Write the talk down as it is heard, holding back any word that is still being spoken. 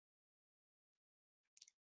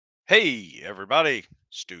Hey, everybody.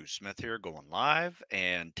 Stu Smith here, going live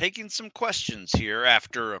and taking some questions here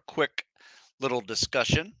after a quick little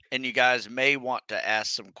discussion. And you guys may want to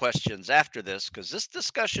ask some questions after this because this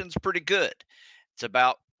discussion's pretty good. It's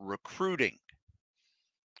about recruiting,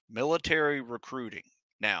 military recruiting.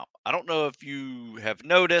 Now, I don't know if you have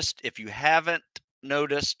noticed. If you haven't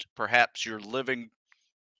noticed, perhaps you're living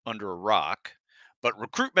under a rock, but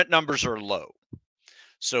recruitment numbers are low.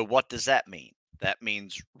 So what does that mean? That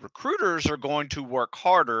means recruiters are going to work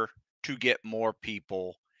harder to get more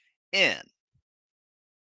people in.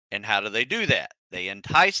 And how do they do that? They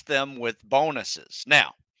entice them with bonuses.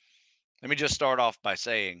 Now, let me just start off by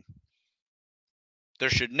saying there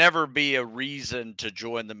should never be a reason to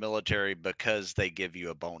join the military because they give you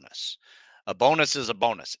a bonus. A bonus is a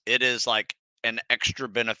bonus. It is like an extra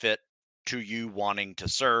benefit to you wanting to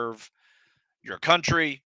serve your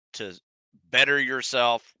country, to better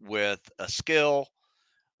yourself with a skill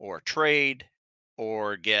or trade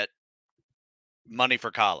or get money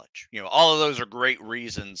for college. All of those are great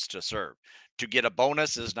reasons to serve. To get a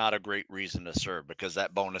bonus is not a great reason to serve because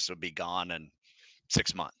that bonus would be gone in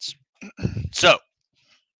 6 months. So,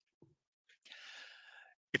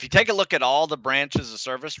 if you take a look at all the branches of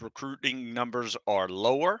service, recruiting numbers are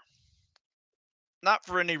lower. Not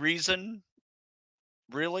for any reason,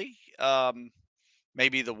 really.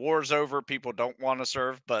 Maybe the war's over, people don't want to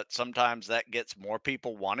serve, but sometimes that gets more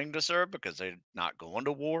people wanting to serve because they're not going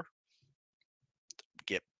to war.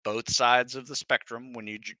 Get both sides of the spectrum when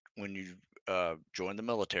you join the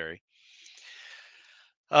military.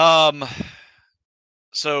 Um,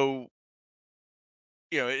 so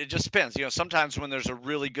it just depends. Sometimes when there's a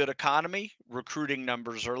really good economy, recruiting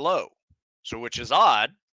numbers are low. So which is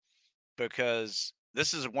odd because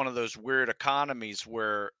this is one of those weird economies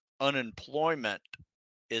where unemployment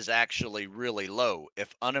is actually really low.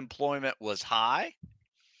 If unemployment was high,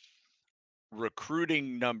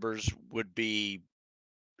 recruiting numbers would be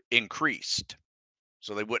increased.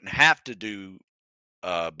 So they wouldn't have to do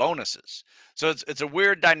bonuses. So it's a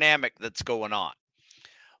weird dynamic that's going on.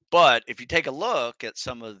 But if you take a look at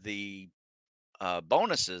some of the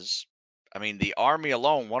bonuses, I mean, the Army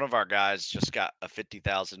alone, one of our guys just got a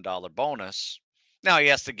 $50,000 bonus. Now he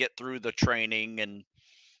has to get through the training, and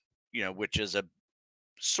which is a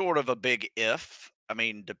sort of a big if. I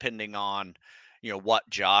mean, depending on what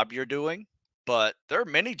job you're doing, but there are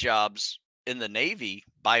many jobs in the Navy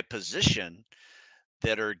by position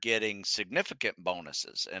that are getting significant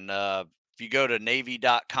bonuses. And if you go to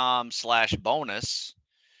navy.com/bonus,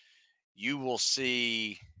 you will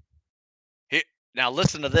see. Now,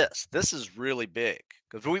 listen to this. This is really big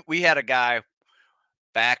because we had a guy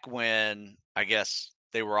back when I guess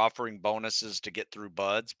they were offering bonuses to get through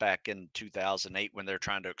buds back in 2008 when they're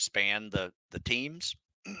trying to expand the teams.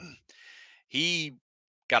 He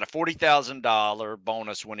got a $40,000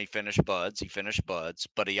 bonus when he finished buds. He finished buds,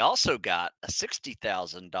 but he also got a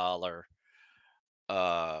 $60,000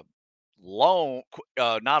 uh, loan,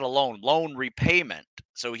 not a loan repayment.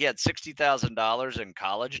 So he had $60,000 in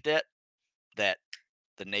college debt that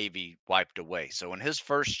the Navy wiped away. So in his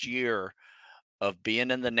first year of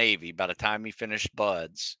being in the Navy, by the time he finished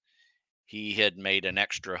buds, he had made an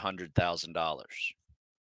extra $100,000.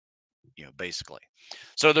 Basically.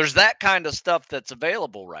 So there's that kind of stuff that's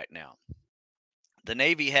available right now. The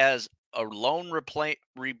Navy has a loan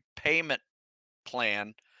repayment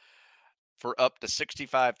plan for up to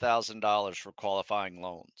 $65,000 for qualifying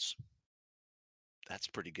loans. That's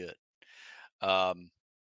pretty good.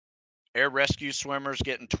 Air rescue swimmers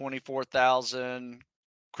getting 24,000,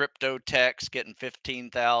 crypto techs getting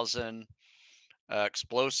 15,000,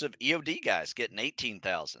 explosive EOD guys getting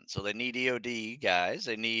 18,000. So they need EOD guys.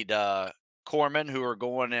 They need corpsmen who are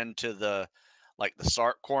going into the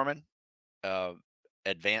SART corpsmen,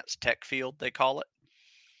 advanced tech field they call it.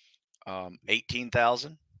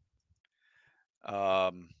 18,000.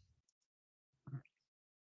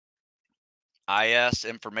 IS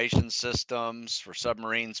information systems for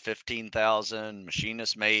submarines 15,000,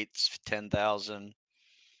 machinist mates 10,000.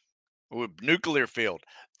 Nuclear field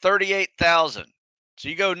 38,000. So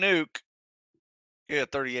you go nuke, you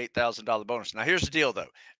get a $38,000 bonus. Now here's the deal though.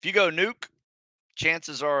 If you go nuke,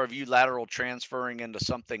 chances are of you lateral transferring into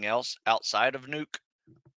something else outside of nuke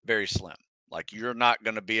very slim. Like you're not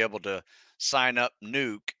going to be able to sign up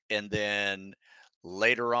nuke and then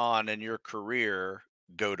later on in your career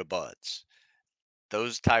go to buds.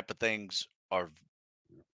 Those type of things are,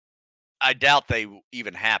 I doubt they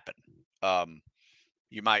even happen.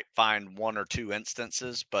 You might find one or two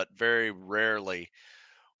instances, but very rarely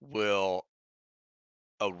will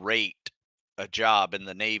a rate a job in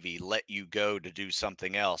the Navy let you go to do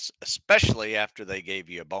something else, especially after they gave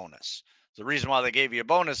you a bonus. The reason why they gave you a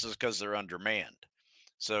bonus is because they're undermanned.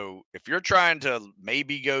 So if you're trying to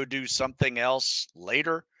maybe go do something else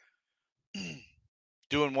later,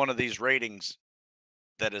 doing one of these ratings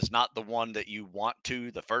that is not the one that you want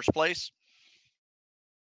to the first place,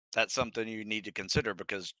 that's something you need to consider,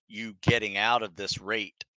 because you getting out of this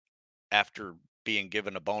rate after being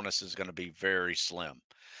given a bonus is going to be very slim.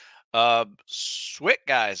 SWIC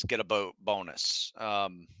guys get a bonus,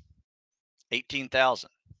 18,000.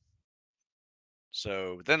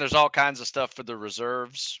 So then there's all kinds of stuff for the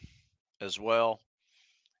reserves as well.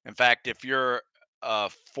 In fact, if you're a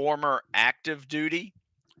former active duty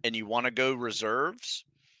and you want to go reserves,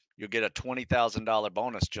 you'll get a $20,000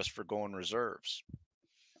 bonus just for going reserves.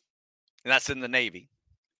 And that's in the Navy.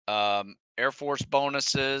 Air Force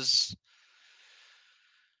bonuses.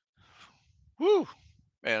 Whoo,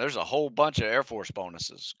 man, there's a whole bunch of Air Force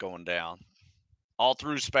bonuses going down all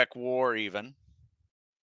through spec war even.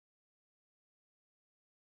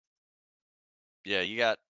 Yeah, you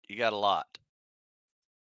got a lot.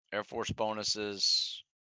 Air Force bonuses.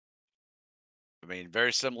 I mean,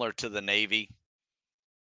 very similar to the Navy.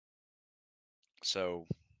 So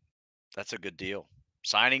that's a good deal.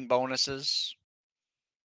 Signing bonuses.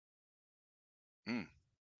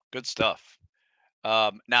 Good stuff.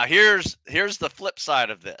 Now here's the flip side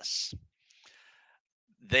of this.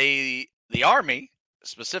 The Army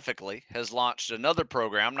specifically has launched another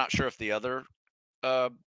program. I'm not sure if the other uh,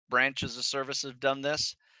 branches of service have done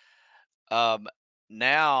this.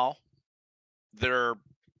 Now they're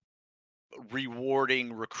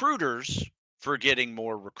rewarding recruiters for getting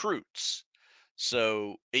more recruits.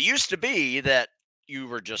 So it used to be that you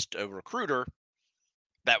were just a recruiter,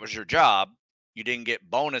 that was your job. You didn't get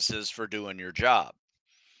bonuses for doing your job.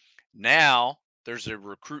 Now there's a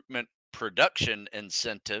recruitment production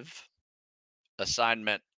incentive,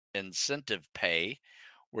 assignment incentive pay,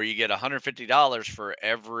 where you get $150 for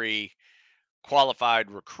every qualified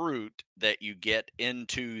recruit that you get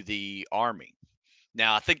into the Army.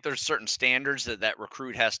 Now, I think there's certain standards that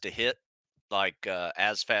recruit has to hit, like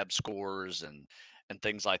ASVAB scores and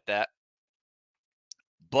things like that.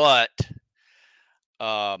 But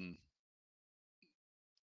um,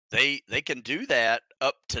 they can do that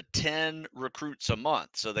up to 10 recruits a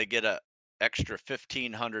month, so they get a extra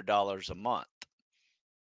 $1,500 a month.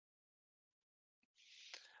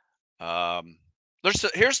 Um,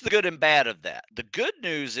 here's the good and bad of that. The good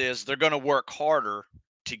news is they're going to work harder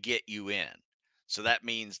to get you in. So that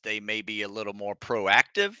means they may be a little more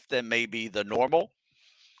proactive than maybe the normal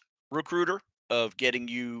recruiter of getting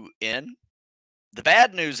you in. The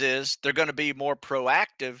bad news is they're going to be more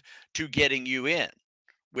proactive to getting you in,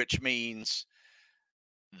 which means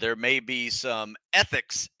there may be some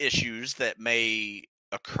ethics issues that may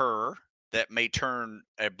occur that may turn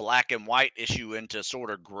a black and white issue into sort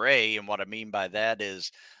of gray. And what I mean by that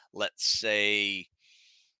is, let's say,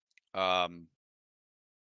 um,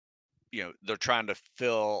 they're trying to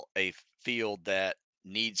fill a field that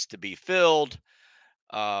needs to be filled,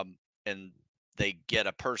 and they get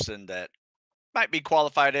a person that might be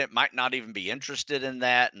qualified in it, might not even be interested in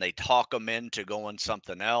that, and they talk them into going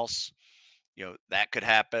something else. That could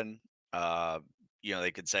happen. uh,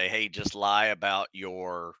 they could say, hey, just lie about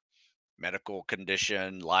your medical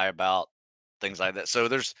condition, lie about things like that. So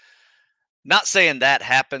there's, not saying that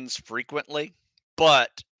happens frequently,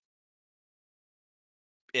 but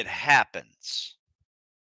it happens.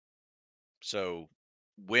 So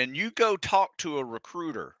when you go talk to a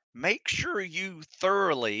recruiter, make sure you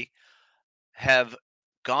thoroughly have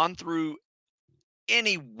gone through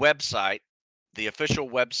any website, the official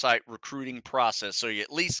website recruiting process, so you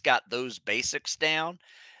at least got those basics down.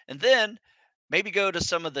 And then maybe go to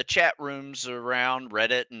some of the chat rooms around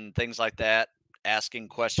Reddit and things like that, asking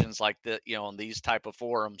questions like that, on these type of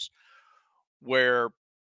forums where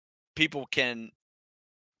people can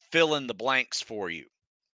fill in the blanks for you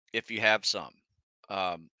if you have some.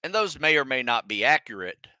 And those may or may not be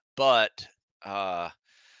accurate, but uh,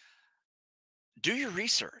 do your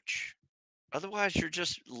research. Otherwise, you're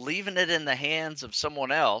just leaving it in the hands of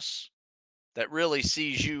someone else that really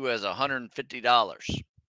sees you as $150,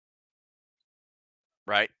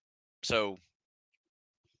 right? So,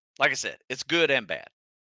 like I said, it's good and bad,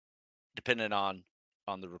 depending on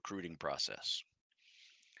the recruiting process.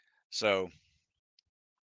 So,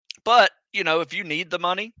 but if you need the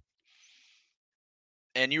money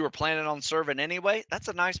and you were planning on serving anyway, that's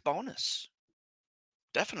a nice bonus.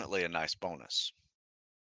 Definitely a nice bonus.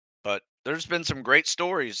 But there's been some great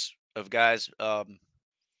stories of guys,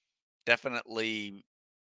 definitely,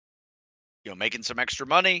 making some extra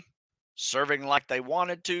money, serving like they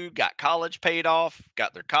wanted to, got college paid off,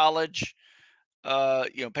 got their college,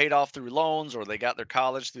 paid off through loans, or they got their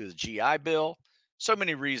college through the GI Bill. So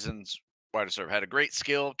many reasons why to serve. Had a great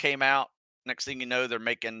skill, came out. Next thing you know, they're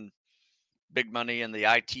making big money in the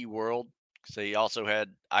IT world because they also had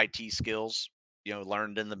IT skills,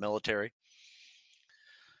 learned in the military.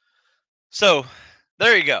 So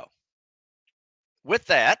there you go. With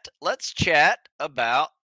that, let's chat about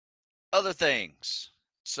other things.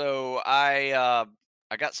 So I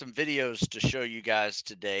got some videos to show you guys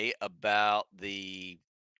today about the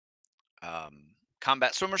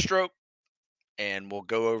combat swimmer stroke, and we'll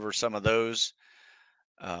go over some of those.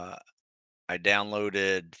 Uh, I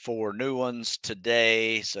downloaded 4 new ones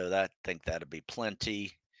today, so I think that'll be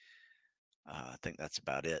plenty. I think that's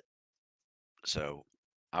about it. So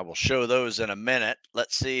I will show those in a minute.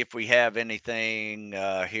 Let's see if we have anything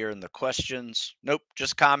here in the questions. Nope,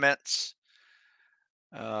 just comments.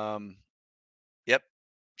 Um, yep,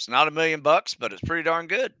 it's not $1,000,000, but it's pretty darn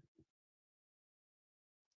good.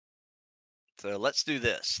 So let's do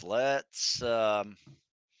this. Let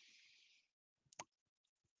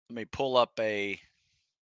me pull up a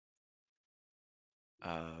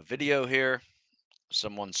video here.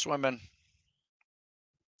 Someone swimming.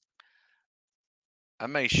 I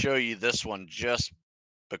may show you this one just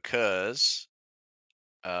because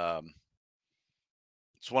um,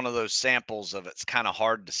 it's one of those samples of it's kind of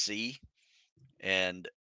hard to see. And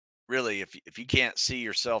really, if you can't see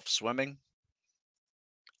yourself swimming,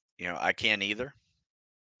 I can't either.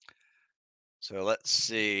 So let's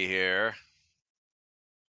see here.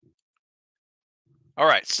 All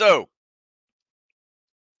right, so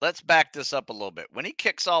let's back this up a little bit. When he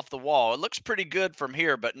kicks off the wall, it looks pretty good from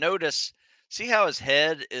here, but notice, see how his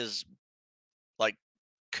head is like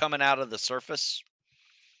coming out of the surface?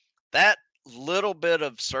 That little bit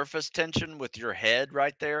of surface tension with your head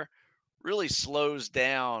right there really slows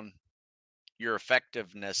down your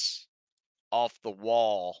effectiveness off the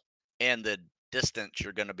wall and the distance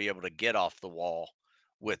you're going to be able to get off the wall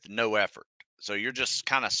with no effort. So you're just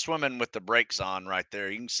kind of swimming with the brakes on right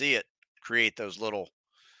there. You can see it create those little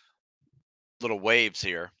waves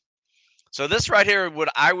here. So this right here, what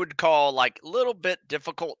I would call like a little bit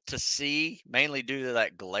difficult to see, mainly due to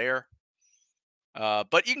that glare.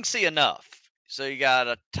 But you can see enough. So you got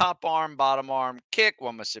a top arm, bottom arm, kick,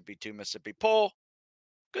 1 Mississippi, 2 Mississippi, pull.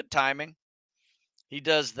 Good timing. He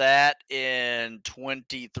does that in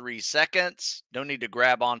 23 seconds. No need to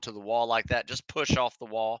grab onto the wall like that. Just push off the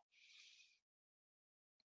wall.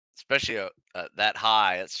 Especially that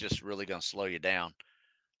high, it's just really going to slow you down.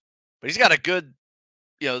 But he's got a good,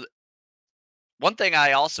 one thing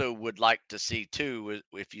I also would like to see too,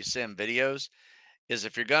 if you send videos, is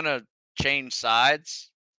if you're going to change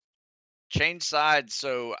sides,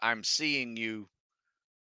 so I'm seeing you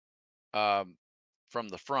um, from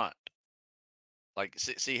the front. Like,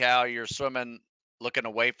 see how you're swimming looking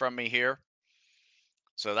away from me here?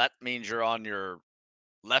 So that means you're on your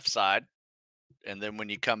left side. And then when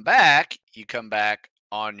you come back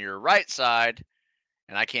on your right side,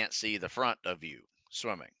 and I can't see the front of you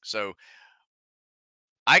swimming. So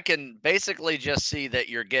I can basically just see that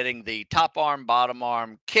you're getting the top arm, bottom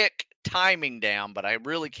arm, kick timing down, but I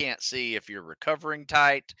really can't see if you're recovering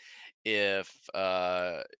tight, if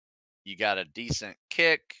you got a decent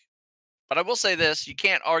kick. But I will say this, you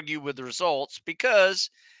can't argue with the results because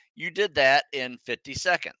you did that in 50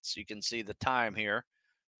 seconds. You can see the time here,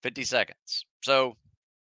 50 seconds. So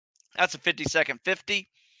that's a 50-second 50.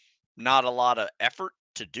 Not a lot of effort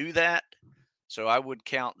to do that. So I would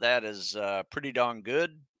count that as pretty darn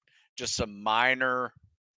good. Just some minor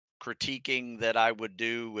critiquing that I would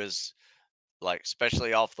do is like,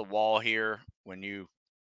 especially off the wall here, when you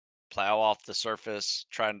plow off the surface,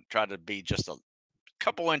 try to be just a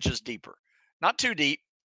couple inches deeper. Not too deep,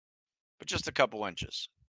 but just a couple inches.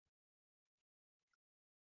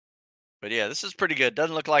 But yeah, this is pretty good.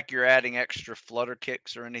 Doesn't look like you're adding extra flutter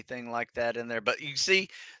kicks or anything like that in there. But you see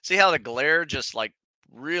how the glare just like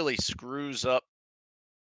really screws up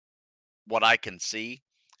what I can see.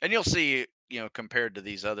 And you'll see, compared to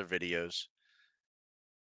these other videos,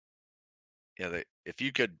 if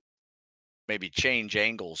you could maybe change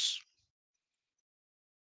angles,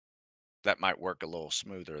 that might work a little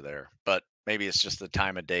smoother there. But maybe it's just the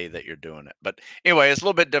time of day that you're doing it. But anyway, it's a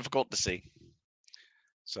little bit difficult to see.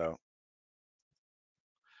 So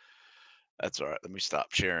that's all right. Let me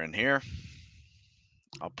stop sharing here.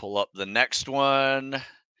 I'll pull up the next one,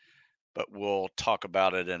 but we'll talk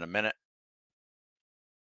about it in a minute.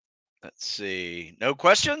 Let's see. No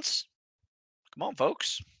questions? Come on,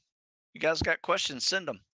 folks. You guys got questions? Send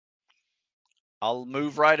them. I'll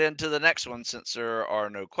move right into the next one since there are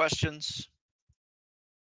no questions.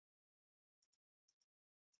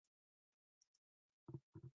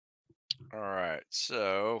 All right,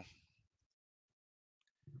 so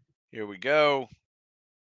here we go.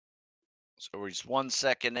 So we're just 1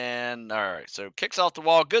 second in. All right, so kicks off the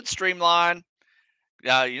wall, good streamline.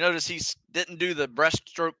 You notice he didn't do the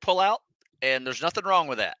breaststroke pullout, and there's nothing wrong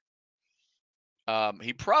with that.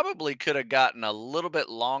 He probably could have gotten a little bit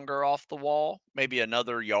longer off the wall, maybe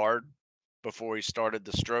another yard before he started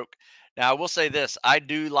the stroke. Now, I will say this: I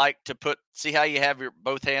do like to see how you have your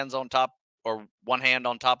both hands on top or one hand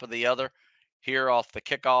on top of the other here off the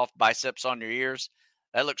kickoff, biceps on your ears.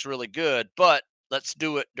 That looks really good, but let's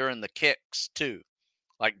do it during the kicks too.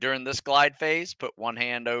 Like during this glide phase, put one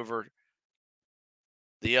hand over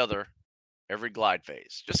the other every glide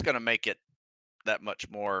phase. Just going to make it that much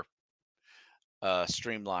more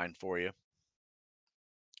streamlined for you.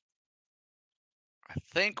 I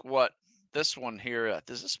think what this one here,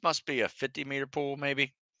 this must be a 50-meter pool,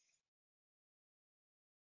 maybe.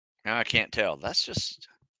 Now I can't tell. That's just,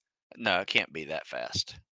 no, it can't be that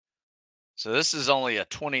fast. So this is only a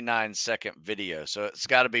 29-second video. So it's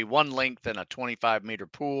got to be one length in a 25-meter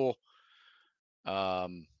pool. Not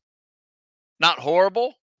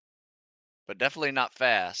horrible, but definitely not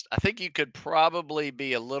fast. I think you could probably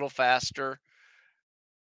be a little faster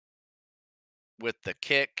with the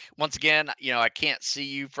kick. Once again, I can't see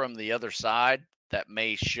you from the other side. That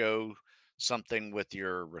may show something with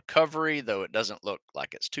your recovery, though it doesn't look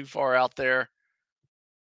like it's too far out there.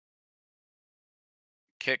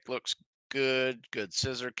 Kick looks good. Good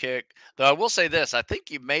scissor kick. Though I will say this, I think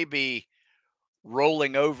you may be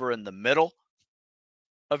rolling over in the middle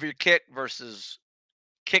of your kick versus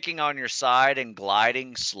kicking on your side and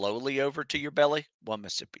gliding slowly over to your belly. One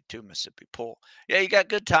Mississippi, two Mississippi, pull. Yeah, you got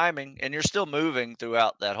good timing and you're still moving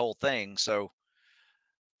throughout that whole thing. So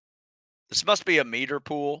this must be a meter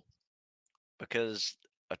pool because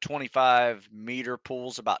a 25-meter pool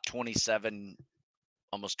is about 27,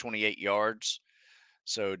 almost 28 yards.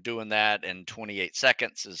 So doing that in 28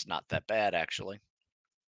 seconds is not that bad, actually.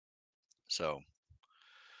 So,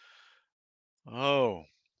 oh,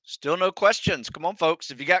 still no questions. Come on, folks.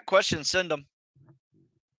 If you got questions, send them.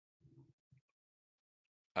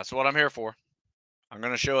 That's what I'm here for. I'm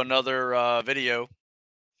going to show another video.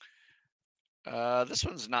 This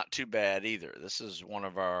one's not too bad either. This is one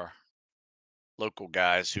of our local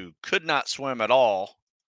guys who could not swim at all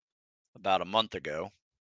about a month ago,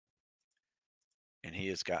 and he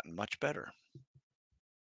has gotten much better.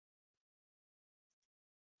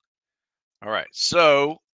 All right,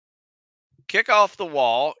 so kick off the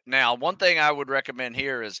wall. Now, one thing I would recommend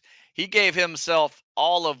here is he gave himself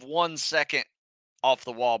all of 1 second off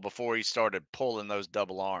the wall before he started pulling those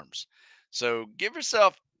double arms. So give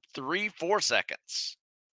yourself 3-4 seconds,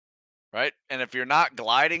 right? And if you're not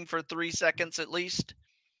gliding for 3 seconds at least,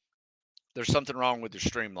 there's something wrong with your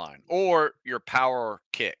streamline or your power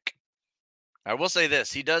kick. I will say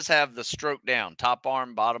this, he does have the stroke down, top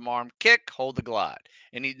arm, bottom arm, kick, hold the glide.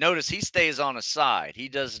 And notice he stays on his side. He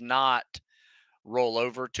does not roll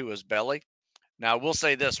over to his belly. Now, I will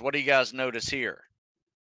say this, what do you guys notice here?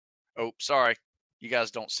 Oh, sorry, you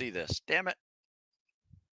guys don't see this. Damn it.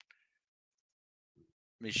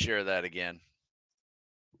 Let me share that again.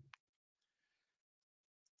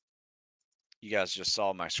 You guys just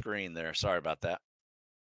saw my screen there. Sorry about that.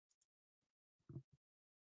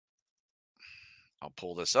 I'll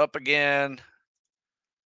pull this up again.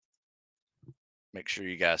 Make sure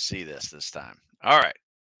you guys see this time. All right.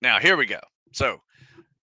 Now, here we go. So,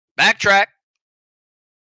 backtrack.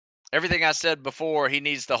 Everything I said before, he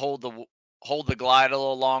needs to hold the glide a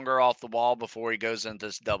little longer off the wall before he goes into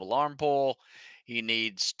this double arm pull. He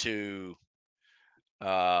needs to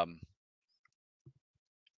hold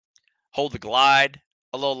the glide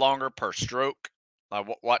a little longer per stroke.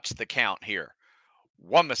 Watch the count here.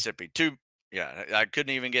 One Mississippi, two. Yeah, I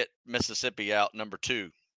couldn't even get Mississippi out, number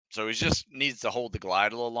two. So he just needs to hold the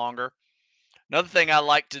glide a little longer. Another thing I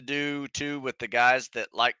like to do too with the guys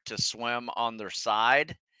that like to swim on their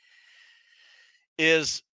side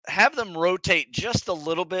is have them rotate just a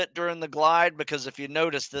little bit during the glide, because if you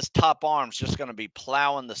notice, this top arm's just going to be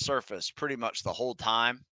plowing the surface pretty much the whole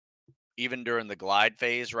time, even during the glide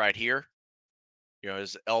phase right here.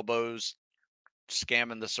 His elbows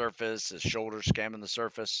scamming the surface, his shoulders scamming the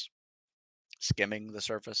surface, skimming the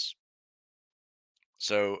surface.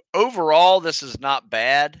 So overall, this is not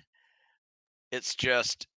bad. It's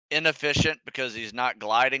just inefficient because he's not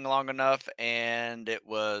gliding long enough, and it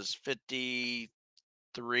was 50,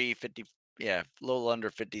 yeah, a little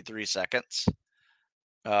under 53 seconds.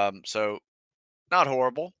 So not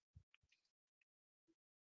horrible.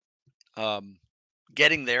 Um,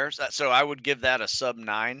 Getting there, so I would give that a sub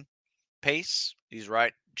 9 pace. He's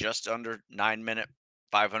right just under 9-minute,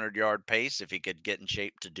 500-yard pace. If he could get in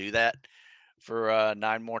shape to do that for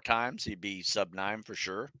 9 more times, he'd be sub 9 for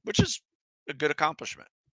sure, which is a good accomplishment.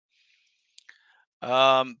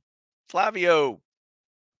 Um, Flavio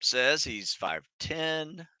says he's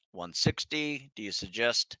 5'10, 160. Do you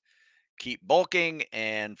suggest keep bulking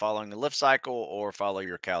and following the lift cycle or follow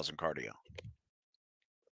your cows and cardio?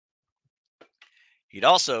 He'd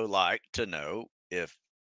also like to know if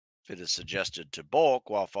it is suggested to bulk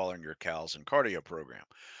while following your cows and cardio program.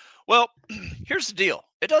 Well, here's the deal.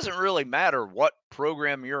 It doesn't really matter what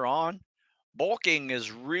program you're on. Bulking is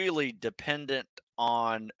really dependent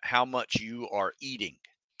on how much you are eating.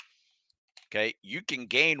 Okay. You can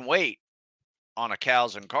gain weight on a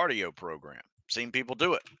cows and cardio program. Seen people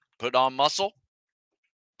do it. Put on muscle,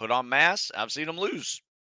 put on mass. I've seen them lose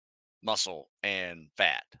muscle and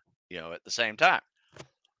fat, at the same time.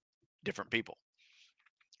 Different people.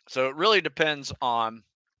 So it really depends on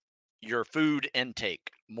your food intake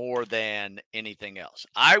more than anything else.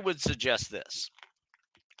 I would suggest this,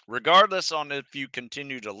 regardless on if you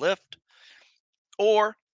continue to lift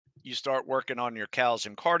or you start working on your cows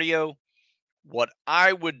and cardio, what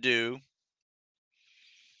I would do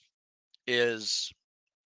is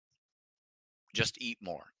just eat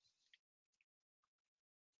more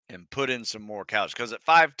and put in some more calories. Because at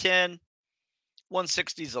 5'10,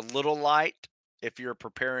 160 is a little light if you're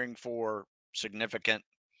preparing for significant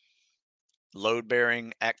load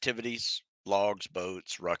bearing activities, logs,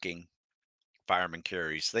 boats, rucking, fireman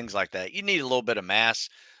carries, things like that. You need a little bit of mass,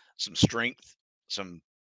 some strength, some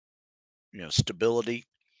stability,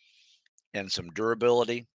 and some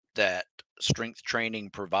durability that strength training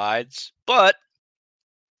provides. But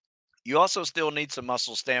you also still need some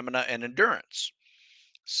muscle stamina and endurance.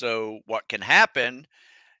 So what can happen,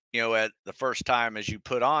 at the first time as you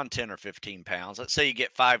put on 10 or 15 pounds, let's say you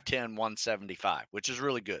get 5'10", 175, which is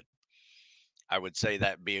really good. I would say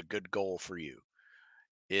that'd be a good goal for you.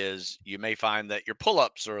 Is you may find that your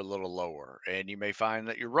pull-ups are a little lower and you may find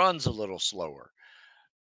that your run's a little slower,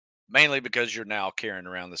 mainly because you're now carrying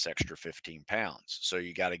around this extra 15 pounds. So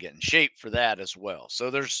you got to get in shape for that as well. So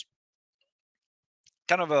there's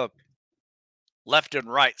kind of a left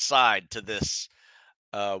and right side to this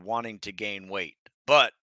wanting to gain weight.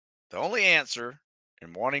 But the only answer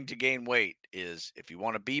in wanting to gain weight is if you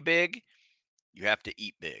want to be big, you have to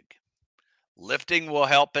eat big. Lifting will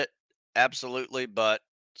help it, absolutely, but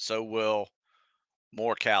so will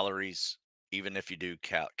more calories, even if you do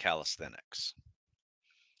calisthenics.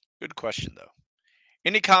 Good question, though.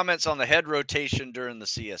 Any comments on the head rotation during the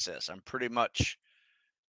CSS? I'm pretty much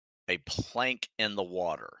a plank in the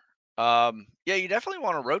water. Yeah, you definitely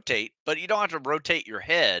want to rotate, but you don't have to rotate your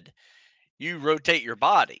head. You rotate your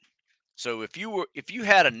body. So if you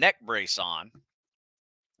had a neck brace on,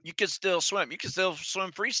 you could still swim. You could still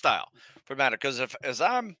swim freestyle for matter. Because if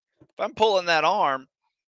I'm pulling that arm,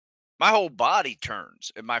 my whole body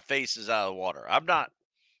turns and my face is out of the water. I'm not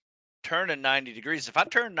turning 90 degrees. If I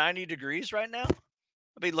turn 90 degrees right now,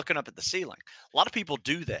 I'll be looking up at the ceiling. A lot of people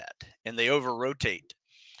do that and they over rotate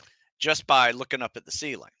just by looking up at the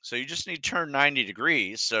ceiling. So you just need to turn 90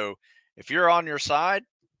 degrees. So if you're on your side,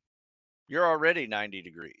 you're already 90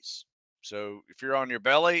 degrees. So if you're on your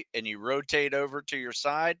belly and you rotate over to your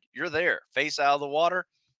side, you're there, face out of the water.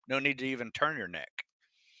 No need to even turn your neck.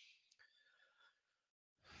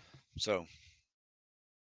 So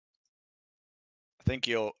I think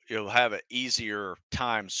you'll have an easier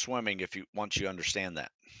time swimming if you once you understand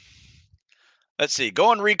that. Let's see.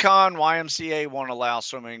 Going recon, YMCA won't allow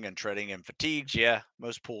swimming and treading in fatigues. Yeah,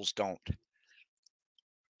 most pools don't.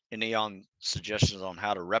 Any on suggestions on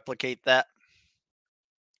how to replicate that?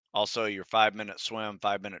 Also, your 5-minute swim,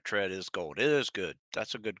 5-minute tread is gold. It is good.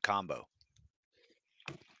 That's a good combo.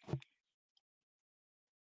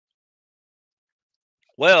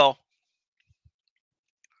 Well,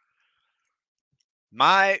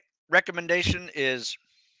 my recommendation is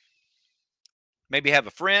maybe have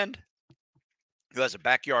a friend who has a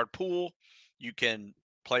backyard pool. You can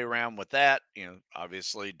play around with that.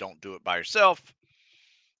 Obviously, don't do it by yourself.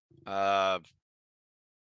 Uh,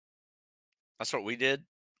 that's what we did.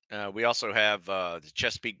 We also have the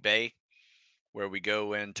Chesapeake Bay where we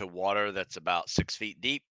go into water that's about 6 feet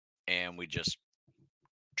deep and we just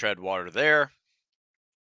tread water there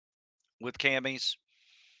with camis.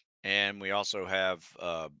 And we also have,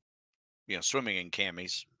 swimming in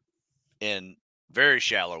camis in very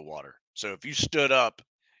shallow water. So if you stood up,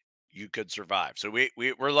 you could survive. So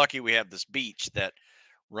we're lucky we have this beach that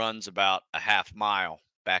runs about a half mile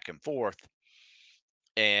back and forth.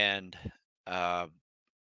 And uh,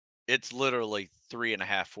 It's literally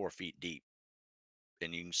 3.5, 4 feet deep.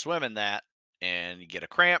 And you can swim in that, and you get a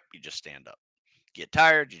cramp, you just stand up. Get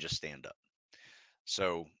tired, you just stand up.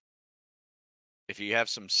 So if you have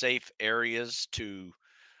some safe areas to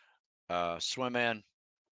swim in,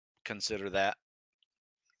 consider that,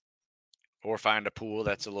 or find a pool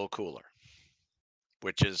that's a little cooler,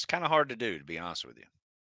 which is kind of hard to do, to be honest with you.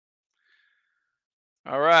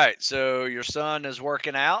 All right. So your son is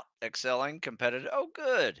working out, excelling, competitive. Oh,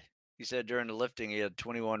 good. He said during the lifting he had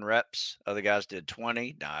 21 reps. Other guys did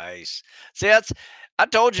 20. Nice. See, I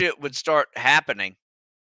told you it would start happening,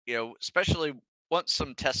 especially once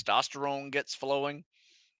some testosterone gets flowing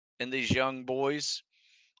in these young boys.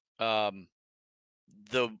 Um,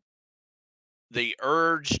 the the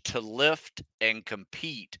urge to lift and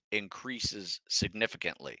compete increases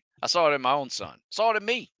significantly. I saw it in my own son. Saw it in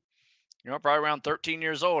me. Probably around 13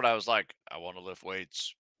 years old, I was like, I want to lift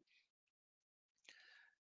weights.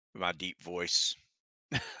 My deep voice.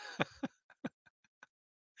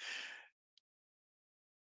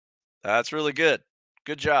 That's really good.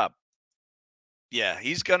 Good job. Yeah,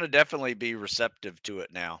 he's going to definitely be receptive to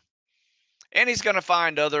it now. And he's going to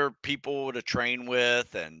find other people to train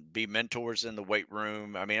with and be mentors in the weight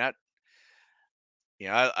room. I mean,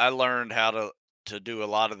 I learned how to do a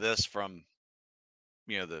lot of this from,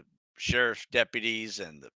 the sheriff's deputies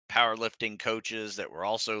and the powerlifting coaches that were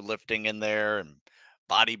also lifting in there and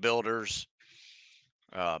bodybuilders.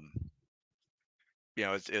 Um,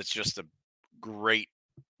 it's just a great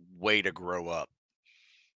way to grow up,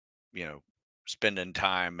 you know, spending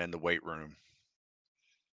time in the weight room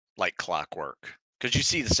like clockwork. Because you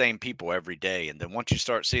see the same people every day. And then once you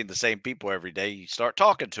start seeing the same people every day, you start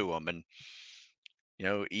talking to them and,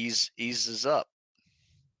 eases up.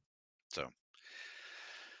 So,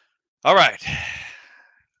 all right.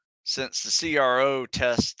 Since the CRO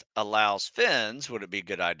test allows fins, would it be a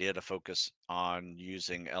good idea to focus on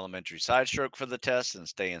using elementary side stroke for the test and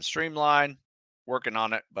stay in streamline? Working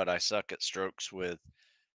on it, but I suck at strokes with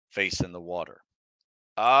face in the water.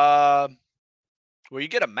 Uh, well, you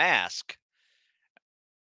get a mask,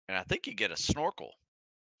 and I think you get a snorkel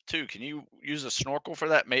too. Can you use a snorkel for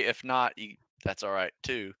that? May if not, that's all right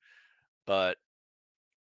too. But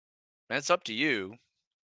it's up to you.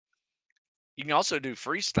 You can also do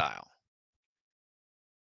freestyle.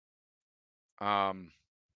 Um,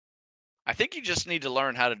 I think you just need to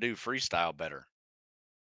learn how to do freestyle better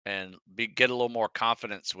and get a little more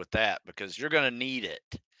confidence with that because you're going to need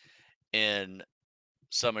it in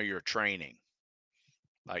some of your training,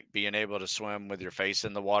 like being able to swim with your face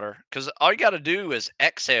in the water. Because all you got to do is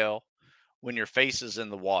exhale when your face is in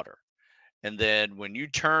the water. And then when you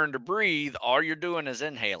turn to breathe, all you're doing is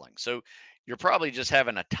inhaling. So you're probably just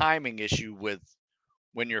having a timing issue with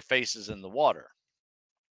when your face is in the water.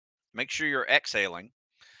 Make sure you're exhaling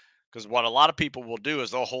because what a lot of people will do is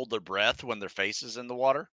they'll hold their breath when their face is in the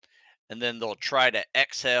water and then they'll try to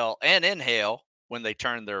exhale and inhale when they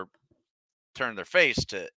turn their face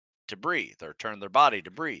to breathe or turn their body to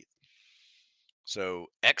breathe. So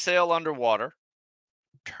exhale underwater,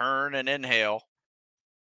 turn and inhale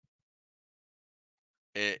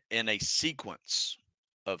in a sequence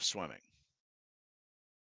of swimming.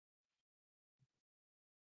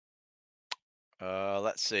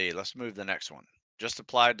 Let's see. Let's move the next one. Just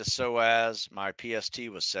applied to SOAS. My PST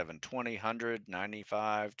was 720, 100,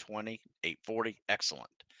 95, 20, 840. Excellent.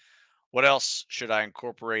 What else should I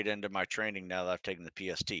incorporate into my training now that I've taken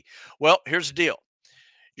the PST? Well, here's the deal.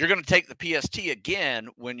 You're going to take the PST again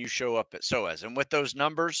when you show up at SOAS. And with those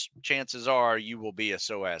numbers, chances are you will be a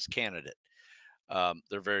SOAS candidate.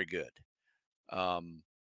 They're very good.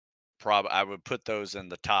 I would put those in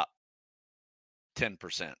the top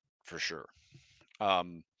 10% for sure.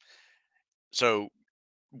 So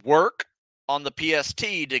work on the PST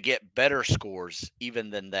to get better scores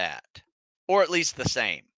even than that, or at least the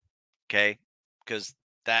same. Okay. Because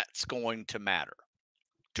that's going to matter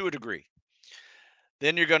to a degree.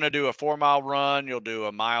 Then you're going to do a 4 mile run. You'll do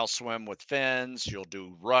a mile swim with fins. You'll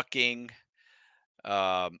do rucking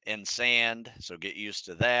in sand. So get used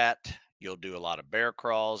to that. You'll do a lot of bear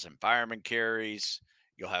crawls and fireman carries.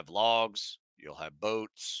 You'll have logs. You'll have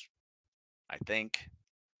boats. I think.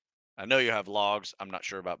 I know you have logs. I'm not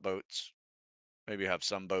sure about boats. Maybe you have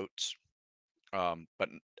some boats. But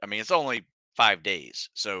I mean, it's only 5 days.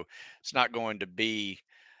 So it's not going to be,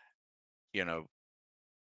 you know,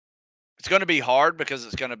 it's going to be hard because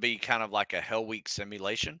it's going to be kind of like a Hell Week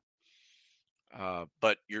simulation.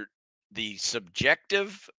 But the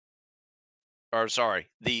subjective, or sorry,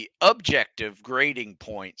 the objective grading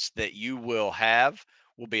points that you will have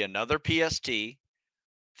will be another PST,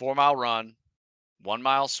 4 mile run, 1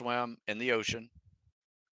 mile swim in the ocean,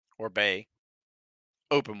 or bay,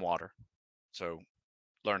 open water. So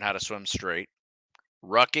learn how to swim straight,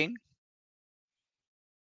 rucking,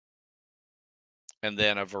 and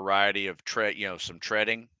then a variety of some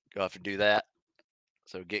treading. You'll have to do that.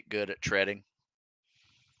 So get good at treading,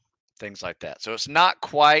 things like that. So it's not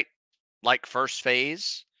quite like first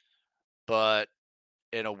phase, but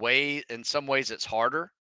in some ways it's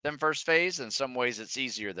harder than first phase. In some ways it's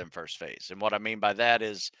easier than first phase. And what I mean by that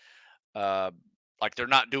is, uh, like they're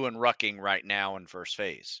not doing rucking right now in first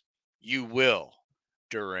phase. You will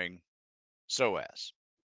during SOAS.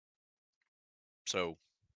 So,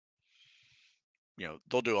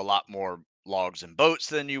 they'll do a lot more logs and boats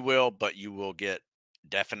than you will, but you will get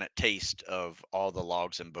definite taste of all the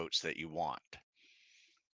logs and boats that you want.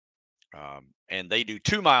 And they do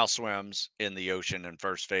 2-mile swims in the ocean in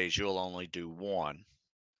first phase. You'll only do one.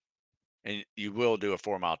 And you will do a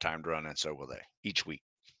 4-mile timed run, and so will they each week.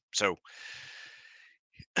 So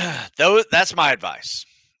that's my advice.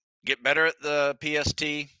 Get better at the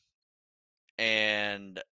PST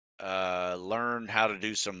and learn how to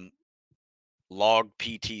do some log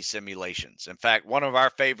PT simulations. In fact, one of our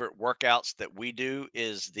favorite workouts that we do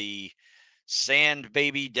is the Sand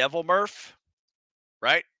Baby Devil Murph,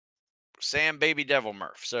 right? Sand Baby Devil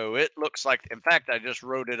Murph. So it looks like, in fact, I just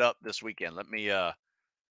wrote it up this weekend. Let me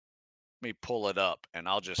pull it up and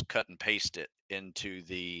I'll just cut and paste it into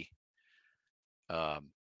the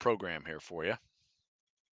program here for you.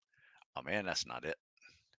 Oh man, that's not it.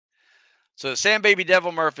 So the Sand Baby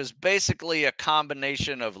Devil Murph is basically a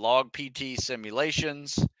combination of log PT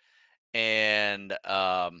simulations and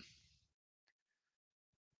man,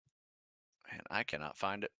 I cannot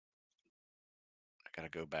find it. I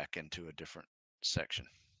got to go back into a different section.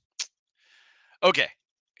 Okay,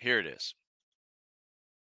 here it is.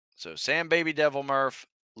 So Sand Baby Devil Murph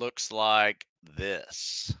looks like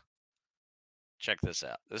this. Check this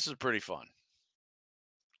out. This is pretty fun.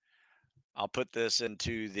 I'll put this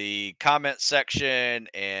into the comment section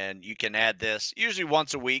and you can add this usually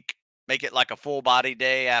once a week. Make it like a full body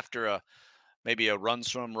day after maybe a run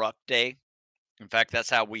swim ruck day. In fact, that's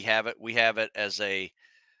how we have it. We have it as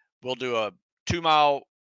we'll do a 2-mile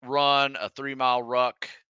run, a 3-mile ruck,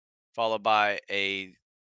 followed by a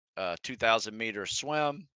 2,000-meter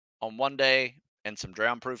swim on one day and some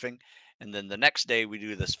drown proofing. And then the next day we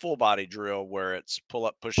do this full body drill where it's pull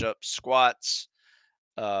up, push up, squats,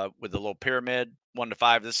 with a little pyramid, 1 to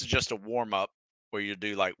 5. This is just a warm up where you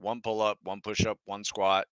do like 1 pull up, 1 push up, 1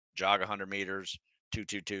 squat, jog 100 meters, 2,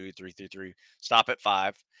 2, 2, 3, 3, 3, stop at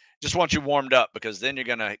 5. Just want you warmed up because then you're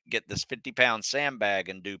going to get this 50-pound sandbag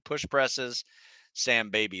and do push presses,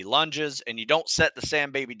 sand baby lunges, and you don't set the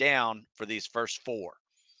sand baby down for these first 4.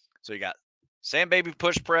 So you got sand baby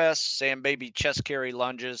push press, sand baby chest carry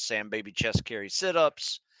lunges, sand baby chest carry sit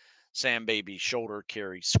ups, sand baby shoulder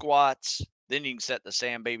carry squats. Then you can set the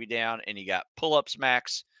sand baby down and you got pull ups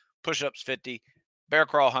max, push ups 50, bear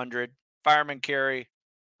crawl 100, fireman carry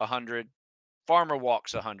 100, farmer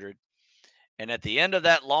walks 100. And at the end of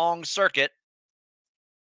that long circuit,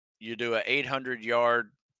 you do a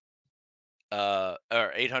 800-yard or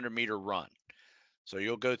 800-meter run. So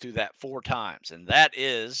you'll go through that 4 times.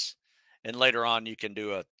 And later on, you can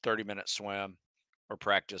do a 30-minute swim or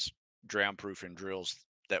practice drown proofing drills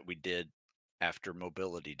that we did after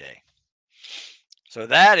mobility day. So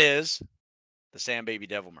that is the Sand Baby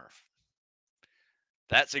Devil Murph.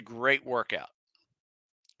 That's a great workout.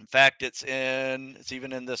 In fact, it's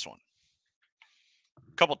even in this one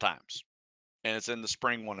a couple times, and it's in the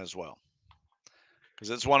spring one as well, because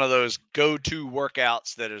it's one of those go-to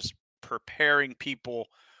workouts that is preparing people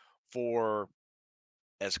for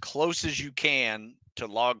as close as you can to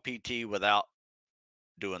log PT without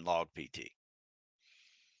doing log PT.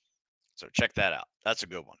 So check that out. That's a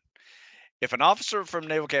good one. If an officer from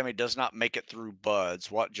Naval Academy does not make it through BUDS,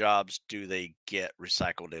 what jobs do they get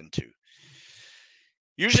recycled into?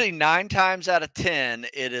 Usually 9 times out of 10,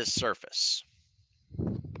 it is surface.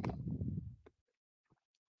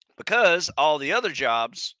 Because all the other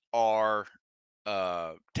jobs are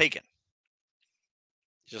taken.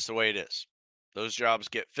 Just the way it is. Those jobs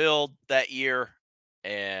get filled that year,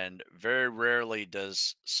 and very rarely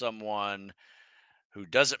does someone who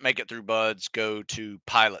doesn't make it through BUDS go to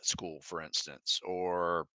pilot school, for instance,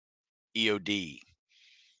 or EOD.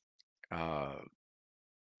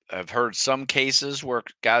 I've heard some cases where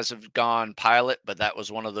guys have gone pilot, but that was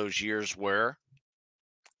one of those years where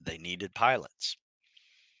they needed pilots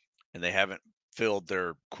and they haven't filled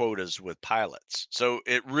their quotas with pilots. So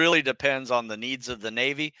it really depends on the needs of the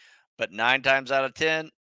Navy, but 9 times out of 10,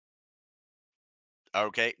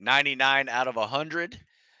 okay, 99 out of 100,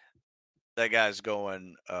 that guy's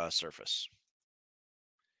going surface.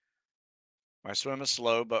 My swim is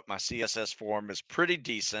slow, but my CSS form is pretty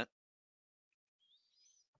decent.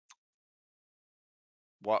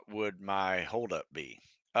 What would my holdup be?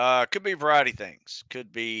 Could be a variety of things.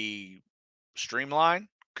 Could be streamline.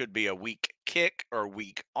 Could be a weak kick or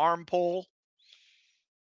weak arm pull.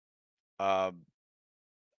 Uh,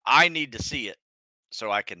 I need to see it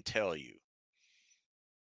so I can tell you.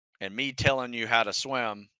 And me telling you how to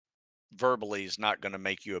swim verbally is not going to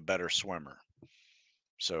make you a better swimmer.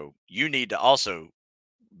 So you need to also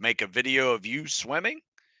make a video of you swimming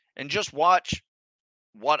and just watch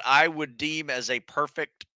what I would deem as a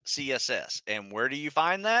perfect CSS. And where do you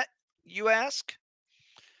find that, you ask?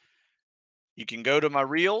 You can go to my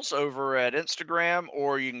reels over at Instagram,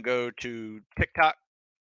 or you can go to TikTok,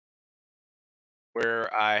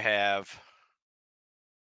 where I have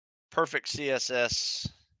perfect CSS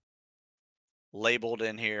labeled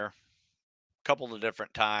in here a couple of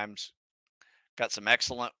different times. Got some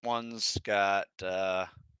excellent ones, got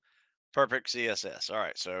perfect CSS. All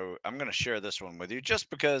right, so I'm going to share this one with you just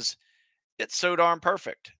because it's so darn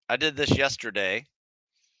perfect. I did this yesterday,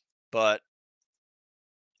 but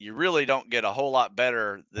you really don't get a whole lot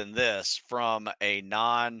better than this from a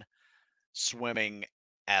non-swimming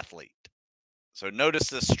athlete. So notice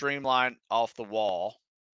this streamline off the wall.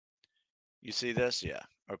 You see this? Yeah.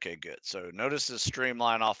 Okay, good. So notice this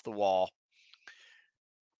streamline off the wall.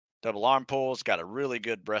 Double arm pulls, got a really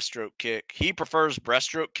good breaststroke kick. He prefers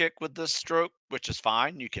breaststroke kick with this stroke, which is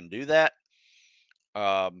fine. You can do that.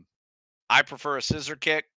 I prefer a scissor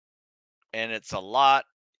kick, and it's a lot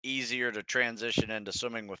easier to transition into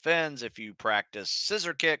swimming with fins if you practice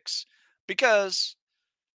scissor kicks, because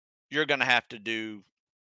you're going to have to do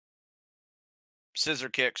scissor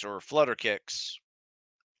kicks or flutter kicks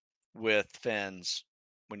with fins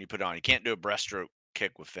when you put it on. You can't do a breaststroke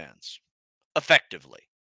kick with fins effectively.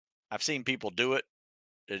 I've seen people do it.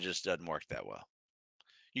 It just doesn't work that well.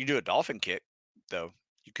 You can do a dolphin kick, though.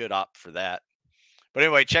 You could opt for that. But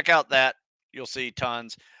anyway, check out that. You'll see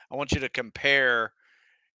tons. I want you to compare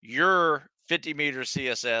your 50-meter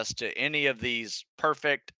CSS to any of these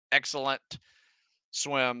perfect, excellent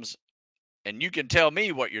swims, and you can tell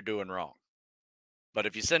me what you're doing wrong. But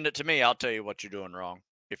if you send it to me, I'll tell you what you're doing wrong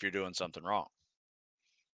if you're doing something wrong.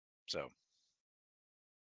 So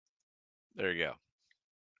there you go.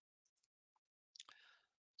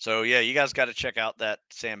 So yeah, you guys got to check out that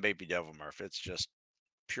Sam Baby Devil Murph. It's just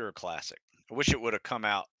pure classic. I wish it would have come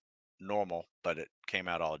out normal, but it came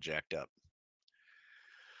out all jacked up.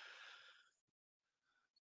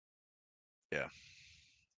 Yeah.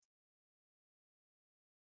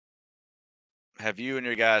 Have you and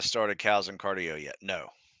your guys started cows and cardio yet? No.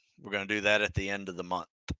 We're going to do that at the end of the month.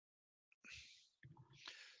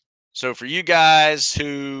 So for you guys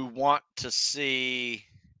who want to see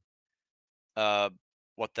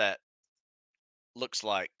what that looks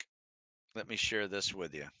like, let me share this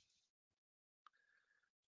with you.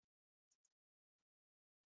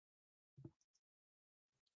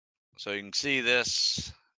 So you can see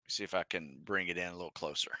this. See if I can bring it in a little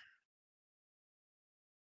closer.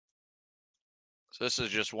 So this is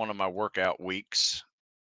just one of my workout weeks.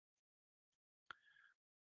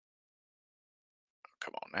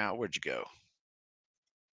 Come on now, where'd you go?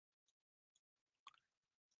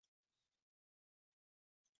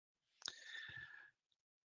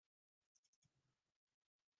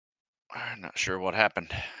 I'm not sure what happened.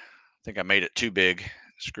 I think I made it too big,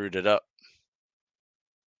 screwed it up.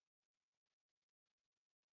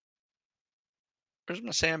 Where's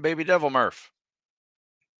my Sam Baby Devil Murph?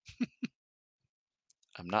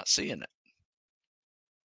 I'm not seeing it.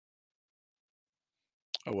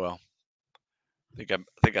 Oh well. I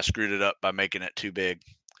think I screwed it up by making it too big.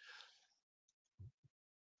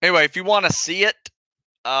 Anyway, if you want to see it,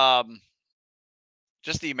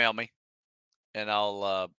 just email me, and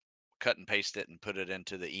I'll cut and paste it and put it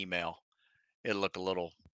into the email. It'll look a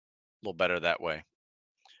little better that way. In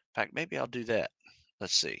fact, maybe I'll do that.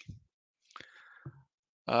 Let's see.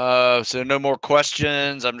 So no more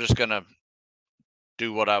questions. I'm just gonna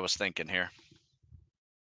do what I was thinking here.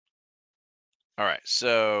 All right,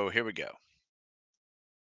 so here we go.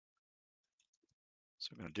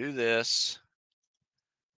 So I'm gonna do this,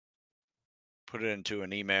 put it into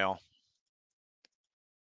an email.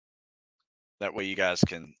 That way you guys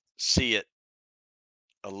can see it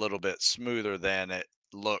a little bit smoother than it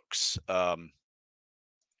looks, than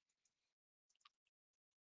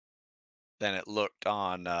it looked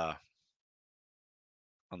on the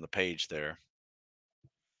page there.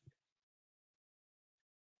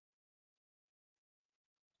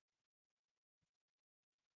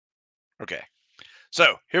 Okay,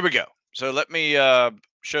 so here we go. So let me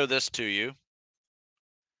show this to you.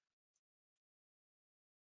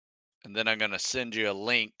 And then I'm going to send you a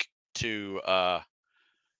link to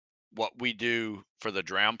what we do for the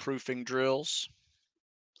drown proofing drills.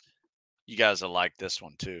 You guys will like this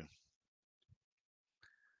one too.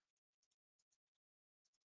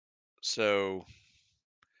 So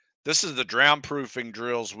this is the drown proofing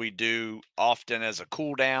drills we do often as a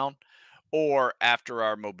cool down or after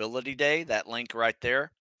our mobility day, that link right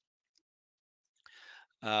there.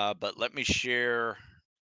 But let me share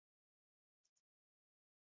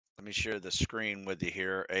the screen with you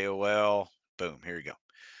here. AOL, boom, here you go.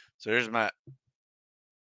 So here's my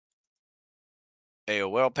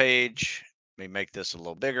AOL page. Let me make this a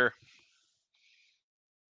little bigger.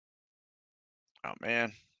 Oh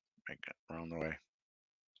man, make it wrong the way.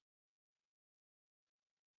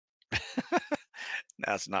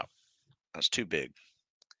 That's not, that's too big.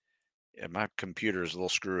 Yeah, my computer is a little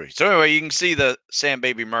screwy. So anyway, you can see the Sam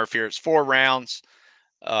Baby Murph here. It's 4 rounds.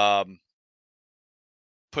 Um,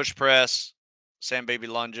 push press, Sam Baby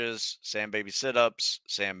lunges, Sam Baby sit-ups,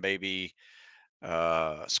 Sam Baby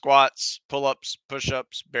squats, pull-ups,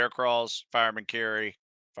 push-ups, bear crawls, fireman carry,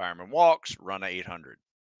 fireman walks, run a 800.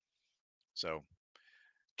 So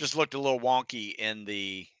just looked a little wonky in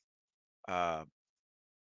the uh,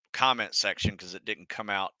 comment section because it didn't come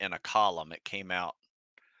out in a column. It came out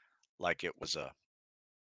like it was a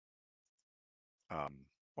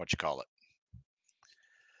what you call it,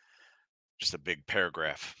 just a big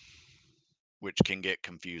paragraph, which can get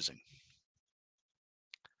confusing.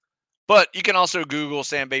 But you can also Google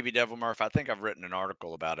Sam Baby Devil Murph. I think I've written an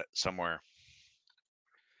article about it somewhere.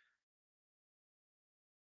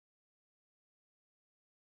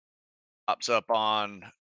 Pops up on,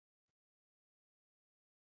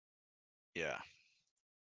 yeah.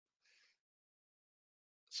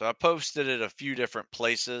 So I posted it a few different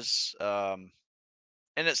places, and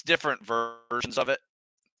it's different versions of it.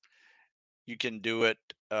 You can do it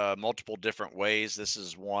multiple different ways. This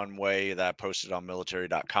is one way that I posted on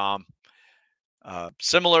military.com.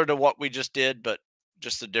 Similar to what we just did, but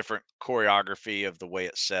just a different choreography of the way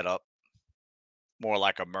it's set up. More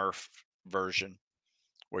like a Murph version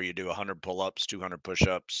where you do 100 pull-ups, 200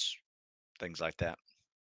 push-ups, things like that.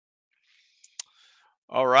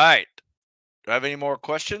 All right. Do I have any more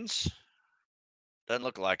questions? Doesn't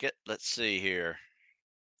look like it. Let's see here.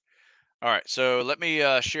 All right. So let me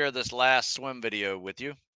share this last swim video with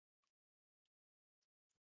you.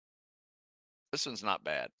 This one's not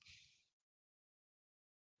bad.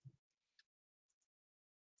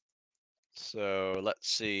 So let's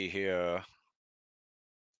see here.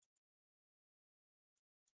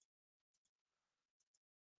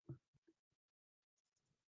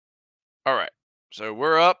 All right. So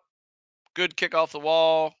we're up. Good kick off the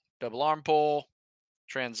wall. Double arm pull.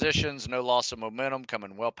 Transitions. No loss of momentum.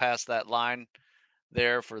 Coming well past that line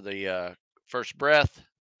there for the first breath.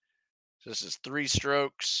 So this is 3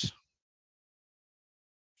 strokes.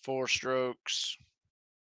 4 strokes.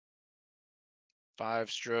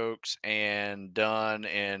 5 strokes. And done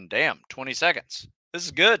in, damn, 20 seconds. This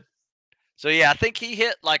is good. So yeah, I think he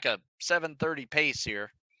hit like a 7:30 pace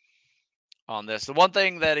here on this. The one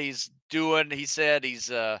thing that he's doing, he said he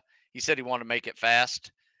wanted to make it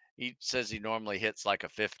fast. He says he normally hits like a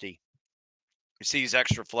 50. You see these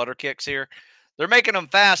extra flutter kicks here? They're making them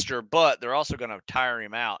faster, but they're also going to tire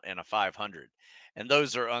him out in a 500. And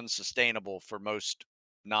those are unsustainable for most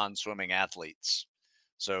non-swimming athletes.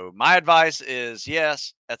 So my advice is,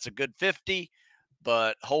 yes, that's a good 50,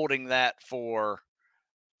 but holding that for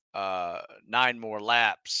 9 more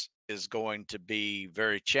laps is going to be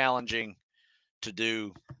very challenging to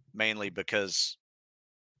do, mainly because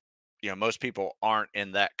most people aren't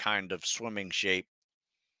in that kind of swimming shape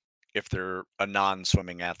if they're a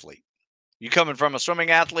non-swimming athlete. You coming from a swimming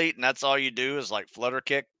athlete and that's all you do is like flutter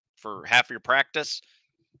kick for half your practice,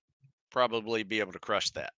 probably be able to crush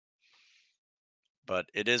that. But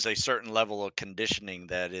it is a certain level of conditioning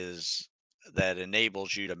that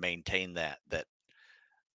enables you to maintain that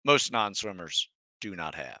most non-swimmers do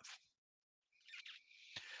not have.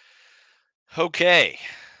 Okay,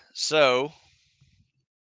 so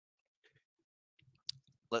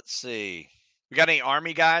let's see. We got any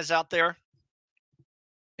Army guys out there?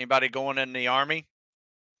 Anybody going in the Army?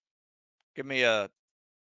 Give me a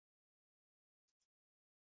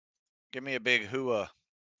big hooah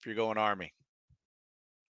if you're going Army,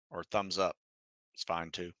 or thumbs up. It's fine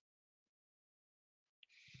too.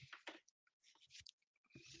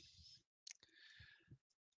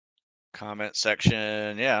 Comment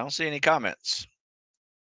section. Yeah, I don't see any comments.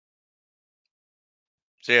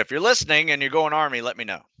 So if you're listening and you're going Army, let me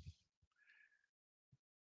know.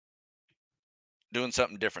 Doing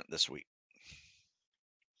something different this week.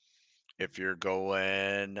 If you're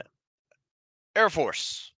going Air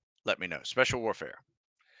Force, let me know. Special Warfare.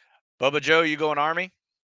 Bubba Joe, you going Army?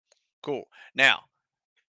 Cool. Now,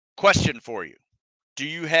 question for you. Do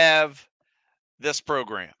you have this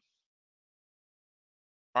program?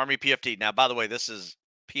 Army PFT. Now, by the way, this is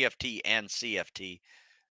PFT and CFT.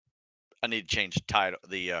 I need to change the title,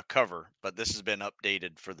 the cover, but this has been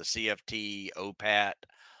updated for the CFT, OPAT,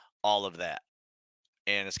 all of that.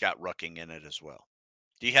 And it's got rucking in it as well.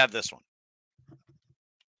 Do you have this one?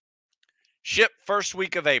 Ship first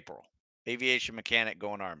week of April. Aviation mechanic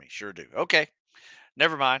going Army. Sure do. Okay.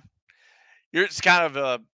 Never mind. It's kind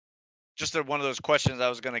of just one of those questions. I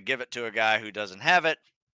was going to give it to a guy who doesn't have it.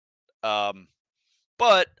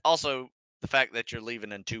 But also the fact that you're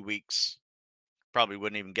leaving in 2 weeks probably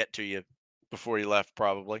wouldn't even get to you before you left,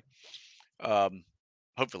 probably.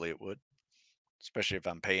 Hopefully it would, especially if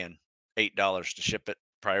I'm paying $8 to ship it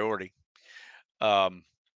priority.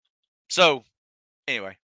 So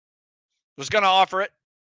anyway, was going to offer it.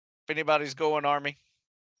 If anybody's going Army,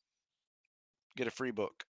 get a free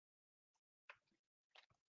book.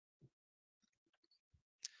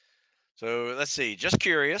 So let's see. Just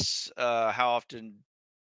curious, how often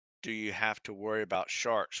do you have to worry about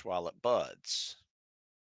sharks while it buds?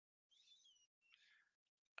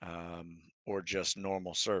 Or just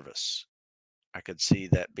normal service? I could see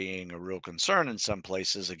that being a real concern in some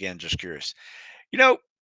places. Again, just curious. You know,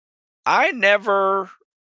 I never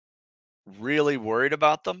really worried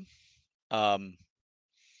about them. Um,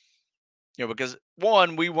 because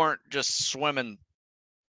one, we weren't just swimming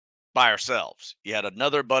by ourselves. You had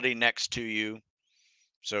another buddy next to you.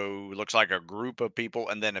 So it looks like a group of people.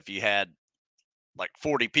 And then if you had like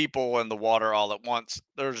 40 people in the water all at once,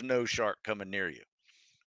 there's no shark coming near you.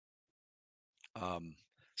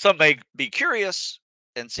 Some may be curious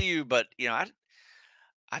and see you, but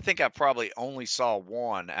I think I probably only saw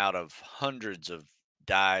one out of hundreds of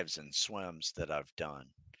dives and swims that I've done,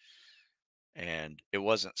 and it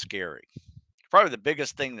wasn't scary. Probably the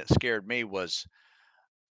biggest thing that scared me was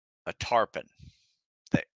a tarpon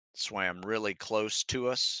that swam really close to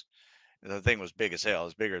us. The thing was big as hell. It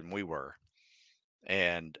was bigger than we were,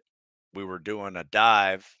 and we were doing a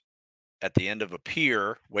dive at the end of a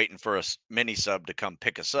pier, waiting for a mini sub to come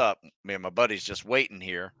pick us up. Me and my buddies just waiting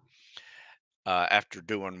here after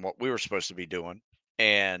doing what we were supposed to be doing,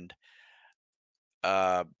 and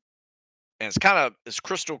uh, it's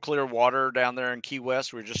crystal clear water down there in Key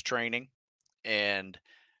West. We're just training, and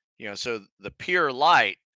so the pier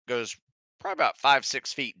light goes probably about 5,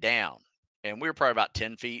 6 feet down, and we were probably about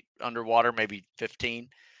 10 feet underwater, maybe 15.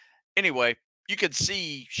 Anyway, you could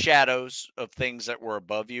see shadows of things that were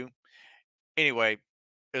above you. Anyway,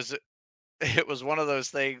 is it it was one of those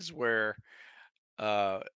things where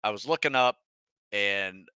I was looking up,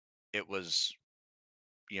 and it was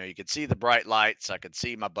you could see the bright lights. I could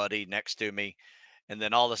see my buddy next to me, and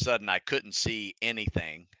then all of a sudden I couldn't see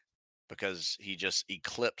anything because he just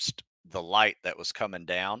eclipsed the light that was coming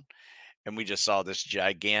down, and we just saw this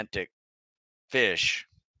gigantic fish.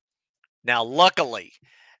 Now, luckily,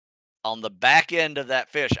 on the back end of that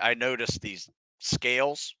fish, I noticed these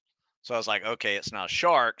scales. So I was like, okay, it's not a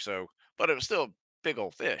shark. So, but it was still a big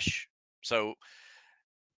old fish. So,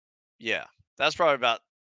 yeah, that's probably about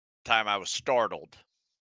the time I was startled,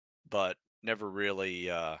 but never really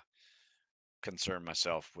concerned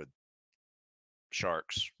myself with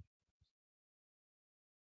sharks.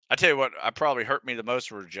 I tell you what, I probably hurt me the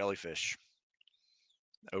most were jellyfish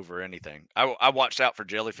over anything. I watched out for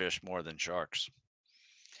jellyfish more than sharks.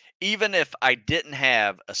 Even if I didn't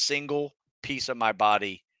have a single piece of my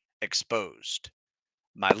body exposed,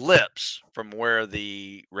 my lips from where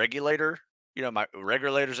the regulator, my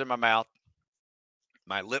regulators in my mouth,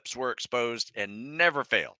 my lips were exposed and never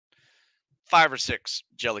failed. 5 or 6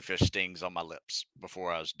 jellyfish stings on my lips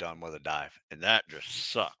before I was done with a dive, and that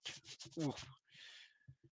just sucked. Oof.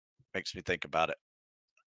 Makes me think about it.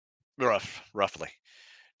 Roughly.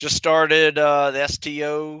 Just started the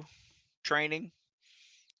STO training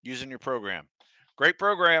using your program. Great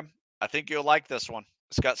program. I think you'll like this one.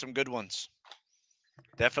 It's got some good ones.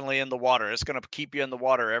 Definitely in the water. It's going to keep you in the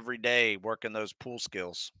water every day working those pool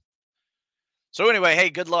skills. So anyway, hey,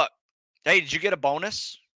 good luck. Hey, did you get a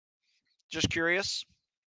bonus? Just curious.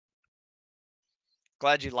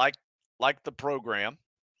 Glad you liked the program.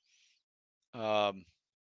 Um,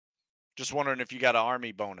 just wondering if you got an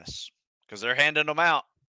Army bonus because they're handing them out.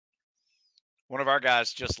 One of our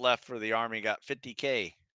guys just left for the Army, got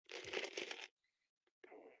 50K.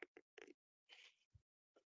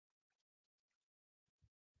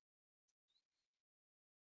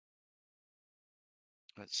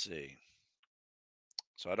 Let's see.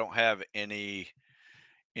 So I don't have any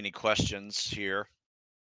questions here.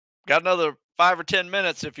 Got another 5 or 10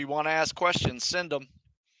 minutes. If you want to ask questions, send them.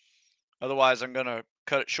 Otherwise, I'm going to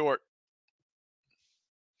cut it short.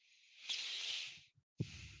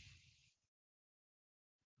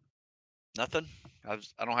 Nothing? I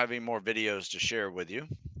don't have any more videos to share with you.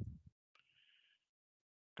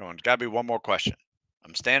 Come on, got to be one more question.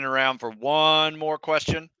 I'm standing around for one more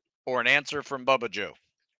question or an answer from Bubba Joe.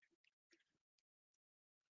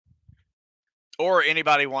 Or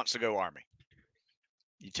anybody wants to go Army.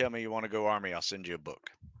 You tell me you want to go Army, I'll send you a book.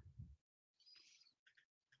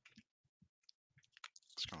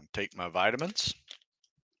 Just going to take my vitamins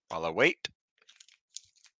while I wait.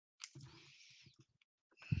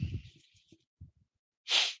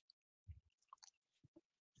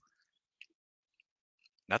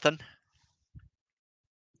 Nothing?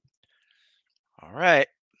 All right.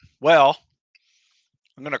 Well,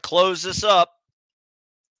 I'm going to close this up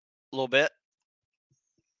a little bit.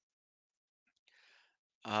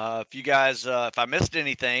 If you guys, if I missed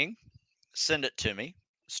anything, send it to me,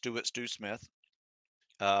 Stu at Stu Smith.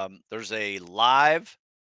 There's a live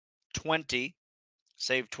 20,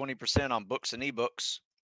 save 20% on books and ebooks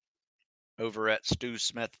over at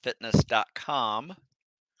stewsmithfitness.com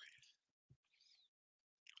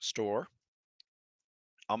store.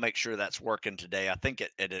 I'll make sure that's working today. I think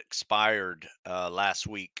it expired last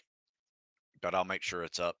week, but I'll make sure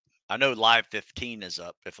it's up. I know live 15 is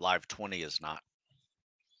up if live 20 is not.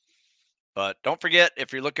 But don't forget,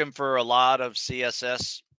 if you're looking for a lot of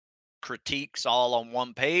CSS critiques all on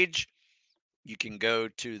one page, you can go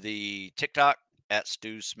to the TikTok at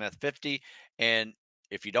StuSmith50. And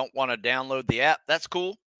if you don't want to download the app, that's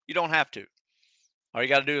cool. You don't have to. All you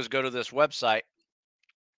got to do is go to this website,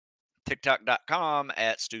 tiktok.com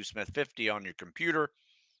at StuSmith50 on your computer.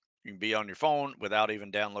 You can be on your phone without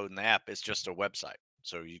even downloading the app. It's just a website.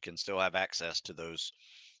 So you can still have access to those.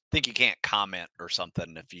 I think you can't comment or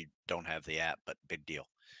something if you don't have the app, but big deal.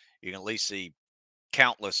 You can at least see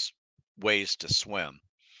countless ways to swim.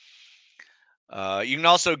 You can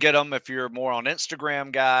also get them if you're more on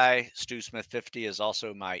Instagram guy. StuSmith50 is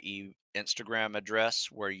also my Instagram address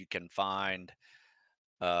where you can find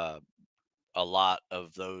a lot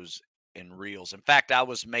of those in reels. In fact, I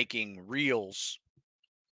was making reels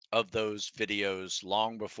of those videos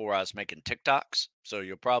long before I was making TikToks. So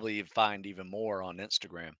you'll probably find even more on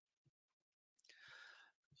Instagram.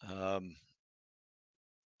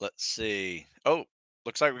 Let's see. Oh,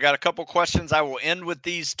 looks like we got a couple questions. I will end with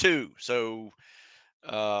these two. So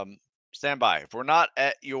stand by. If we're not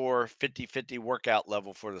at your 50-50 workout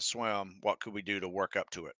level for the swim, what could we do to work up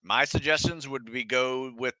to it? My suggestions would be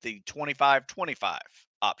go with the 25-25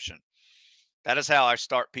 option. That is how I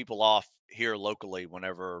start people off here locally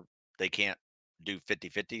whenever they can't do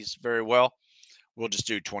 50-50s very well. We'll just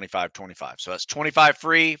do 25-25. So that's 25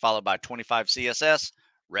 free followed by 25 CSS,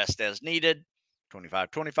 rest as needed,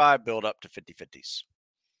 25-25, build up to 50-50s.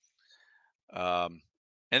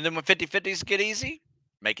 And then when 50-50s get easy,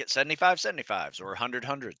 make it 75-75s or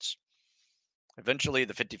 100-100s. Eventually,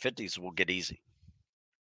 the 50-50s will get easy.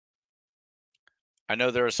 I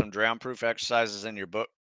know there are some drown-proof exercises in your book,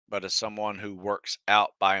 but as someone who works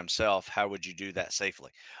out by himself, how would you do that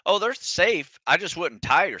safely? Oh, they're safe. I just wouldn't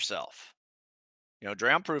tie yourself. You know,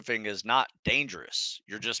 drown proofing is not dangerous.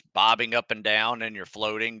 You're just bobbing up and down and you're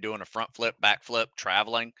floating, doing a front flip, back flip,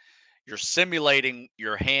 traveling. You're simulating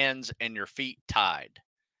your hands and your feet tied.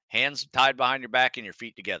 Hands tied behind your back and your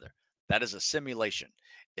feet together. That is a simulation.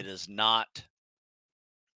 It is not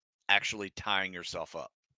actually tying yourself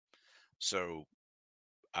up. So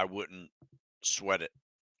I wouldn't sweat it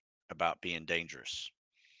about being dangerous.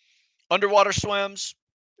 Underwater swims,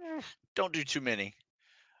 don't do too many.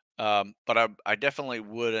 But I definitely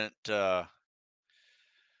wouldn't. I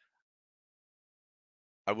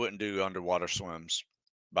wouldn't do underwater swims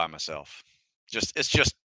by myself. It's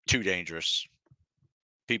just too dangerous.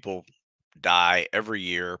 People die every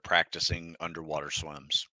year practicing underwater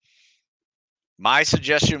swims. My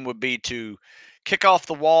suggestion would be to kick off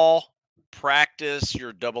the wall, practice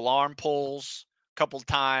your double arm pulls a couple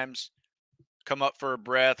times, come up for a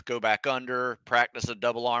breath, go back under, practice a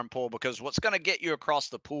double arm pull, because what's going to get you across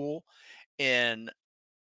the pool in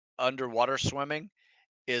underwater swimming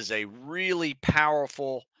is a really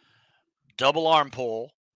powerful double arm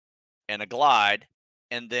pull and a glide,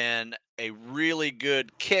 and then a really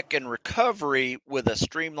good kick and recovery with a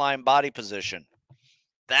streamlined body position.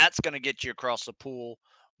 That's going to get you across the pool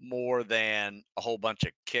more than a whole bunch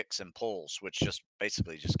of kicks and pulls, which just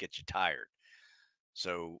basically just get you tired.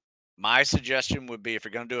 So my suggestion would be, if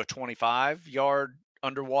you're going to do a 25-yard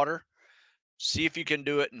underwater, see if you can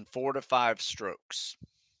do it in 4 to 5 strokes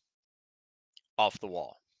off the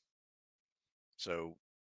wall. So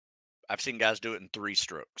I've seen guys do it in 3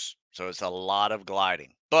 strokes. So it's a lot of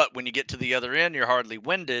gliding. But when you get to the other end, you're hardly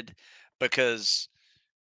winded because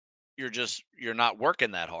you're not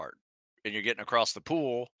working that hard and you're getting across the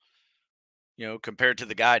pool, compared to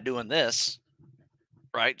the guy doing this,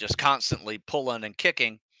 right? Just constantly pulling and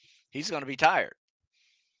kicking, he's going to be tired.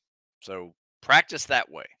 So practice that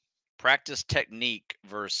way. Practice technique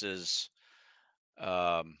versus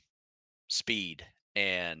um, speed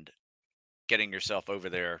and getting yourself over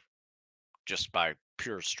there just by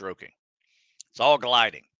pure stroking. It's all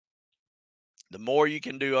gliding. The more you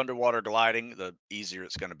can do underwater gliding, the easier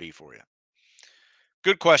it's going to be for you.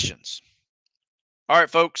 Good questions. All right,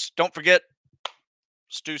 folks, don't forget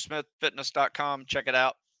StuSmithFitness.com. Check it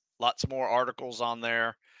out. Lots more articles on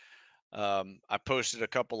there. I posted a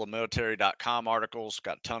couple of military.com articles,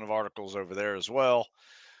 got a ton of articles over there as well.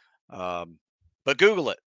 But Google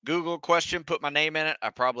it. Google a question, put my name in it. I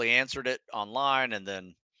probably answered it online. And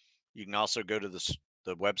then you can also go to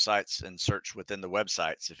the websites and search within the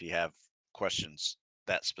websites if you have questions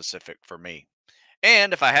that specific for me.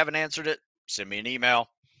 And if I haven't answered it, send me an email.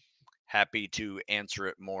 Happy to answer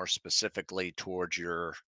it more specifically towards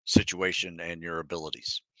your situation and your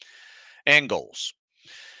abilities and goals.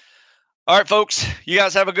 All right, folks, you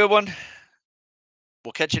guys have a good one.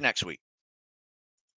 We'll catch you next week.